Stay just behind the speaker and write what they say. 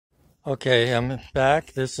Okay, I'm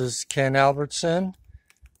back. This is Ken Albertson.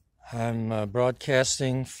 I'm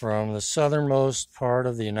broadcasting from the southernmost part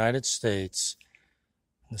of the United States,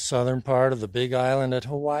 the southern part of the big island at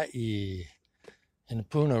Hawaii, in the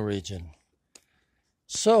Puno region.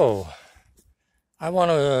 So, I want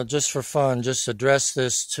to, just for fun, just address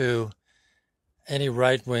this to any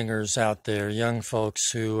right wingers out there, young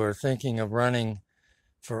folks who are thinking of running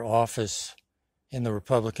for office in the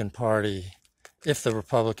Republican Party, if the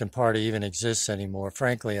Republican Party even exists anymore.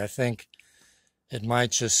 Frankly, I think it might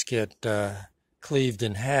just get cleaved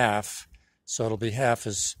in half, so it'll be half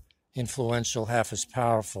as influential, half as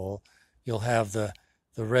powerful. You'll have the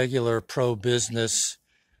regular pro-business,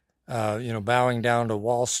 bowing down to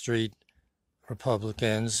Wall Street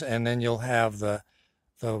Republicans, and then you'll have the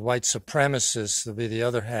white supremacists, will be the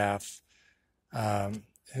other half,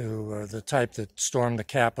 who are the type that storm the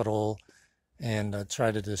Capitol and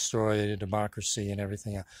try to destroy democracy and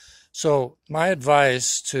everything else. So my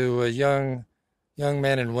advice to young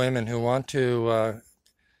men and women who want to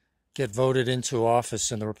get voted into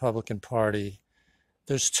office in the Republican Party,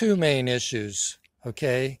 there's two main issues,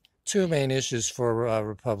 okay? Two main issues for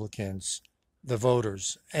Republicans, the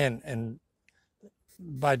voters, and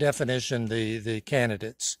by definition, the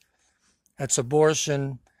candidates. That's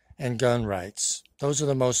abortion and gun rights. Those are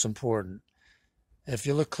the most important. If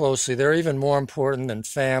you look closely, they're even more important than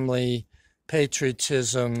family,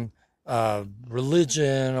 patriotism,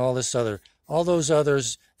 religion, all those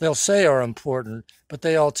others, they'll say are important, but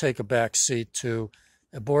they all take a back seat to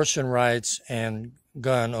abortion rights and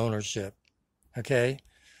gun ownership. Okay?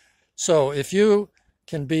 So if you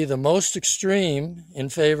can be the most extreme in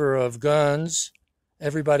favor of guns,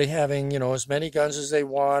 everybody having, as many guns as they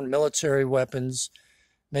want, military weapons,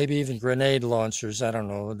 maybe even grenade launchers, I don't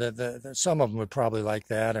know, some of them would probably like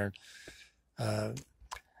that, or and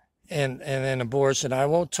then abortion. I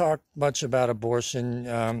won't talk much about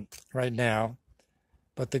abortion right now,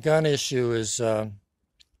 but the gun issue is a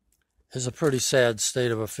pretty sad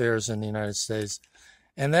state of affairs in the United States,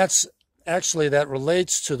 and that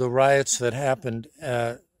relates to the riots that happened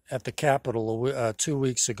at the Capitol 2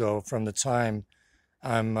 weeks ago from the time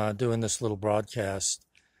I'm doing this little broadcast.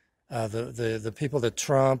 The people that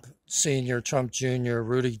Trump Sr., Trump Jr.,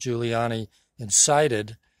 Rudy Giuliani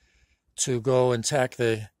incited to go and attack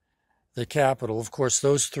the Capitol. Of course,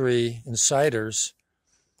 those three inciters,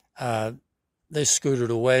 they scooted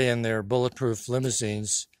away in their bulletproof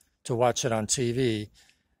limousines to watch it on TV.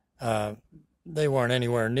 They weren't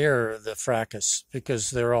anywhere near the fracas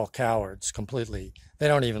because they're all cowards completely. They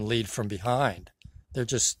don't even lead from behind. They're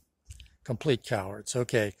just complete cowards.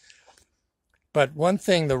 Okay. But one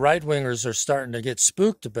thing the right-wingers are starting to get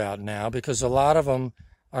spooked about now, because a lot of them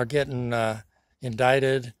are getting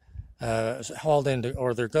indicted, hauled into,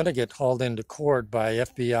 or they're going to get hauled into court by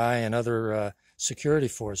FBI and other security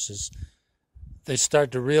forces. They start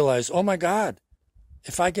to realize, oh my God,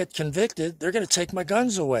 if I get convicted, they're going to take my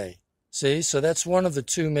guns away. See, so that's one of the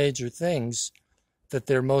two major things that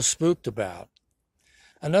they're most spooked about.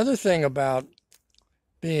 Another thing about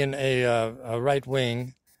being a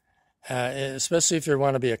right-wing, especially if you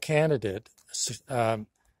want to be a candidate, of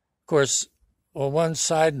course, well, one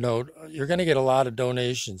side note, you're going to get a lot of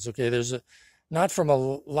donations. Okay, not from a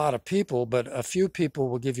lot of people, but a few people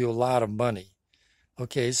will give you a lot of money.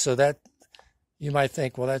 Okay, so that you might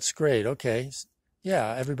think, well, that's great. Okay,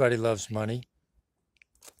 yeah, everybody loves money.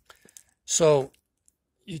 So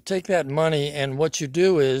you take that money, and what you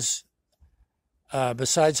do is,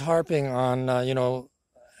 besides harping on,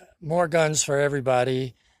 more guns for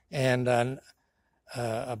everybody, and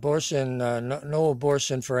abortion, no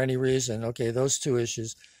abortion for any reason. Okay, those two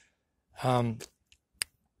issues. Oh,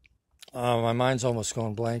 my mind's almost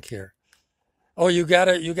going blank here. Oh, you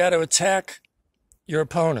gotta attack your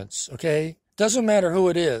opponents. Okay, doesn't matter who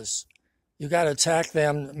it is. You gotta attack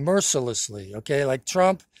them mercilessly. Okay, like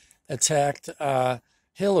Trump attacked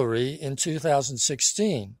Hillary in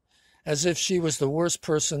 2016, as if she was the worst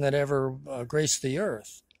person that ever graced the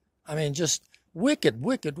earth. I mean, just wicked,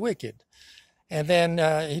 wicked, wicked. And then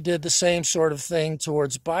he did the same sort of thing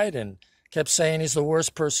towards Biden. Kept saying he's the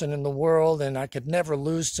worst person in the world and I could never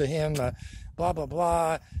lose to him, blah, blah,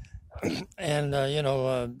 blah. And,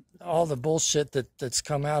 all the bullshit that's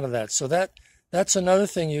come out of that. So that's another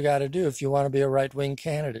thing you got to do if you want to be a right-wing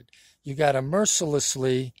candidate. You got to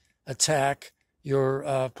mercilessly attack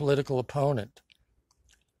your political opponent,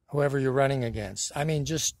 whoever you're running against. I mean,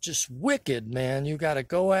 just wicked, man. You got to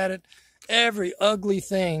go at it. Every ugly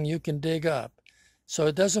thing you can dig up. So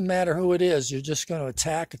it doesn't matter who it is. You're just going to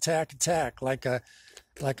attack, like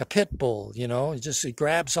a pit bull. He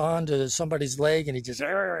grabs onto somebody's leg and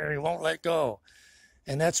he won't let go.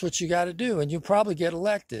 And that's what you got to do. And you probably get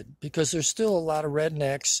elected because there's still a lot of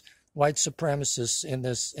rednecks, white supremacists in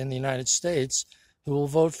the United States who will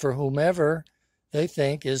vote for whomever they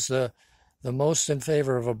think is the most in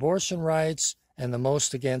favor of abortion rights and the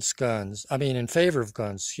most against guns. I mean, in favor of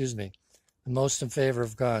guns, excuse me. The most in favor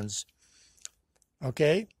of guns.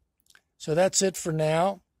 Okay? So that's it for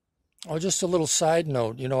now. Oh, just a little side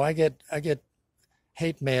note. You know, I get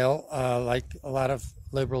hate mail like a lot of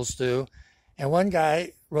liberals do. And one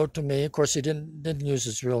guy wrote to me. Of course, he didn't use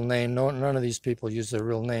his real name. No, none of these people use their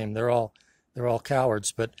real name. They're all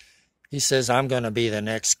cowards. But he says, "I'm going to be the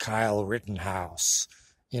next Kyle Rittenhouse."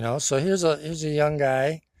 You know. So here's a young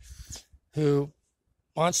guy who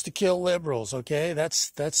wants to kill liberals. Okay,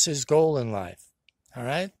 that's his goal in life. All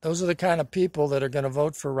right. Those are the kind of people that are going to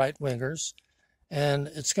vote for right wingers, and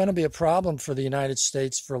it's going to be a problem for the United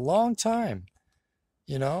States for a long time.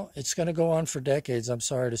 You know, it's going to go on for decades. I'm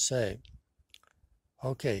sorry to say.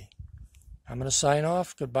 Okay, I'm going to sign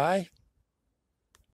off. Goodbye.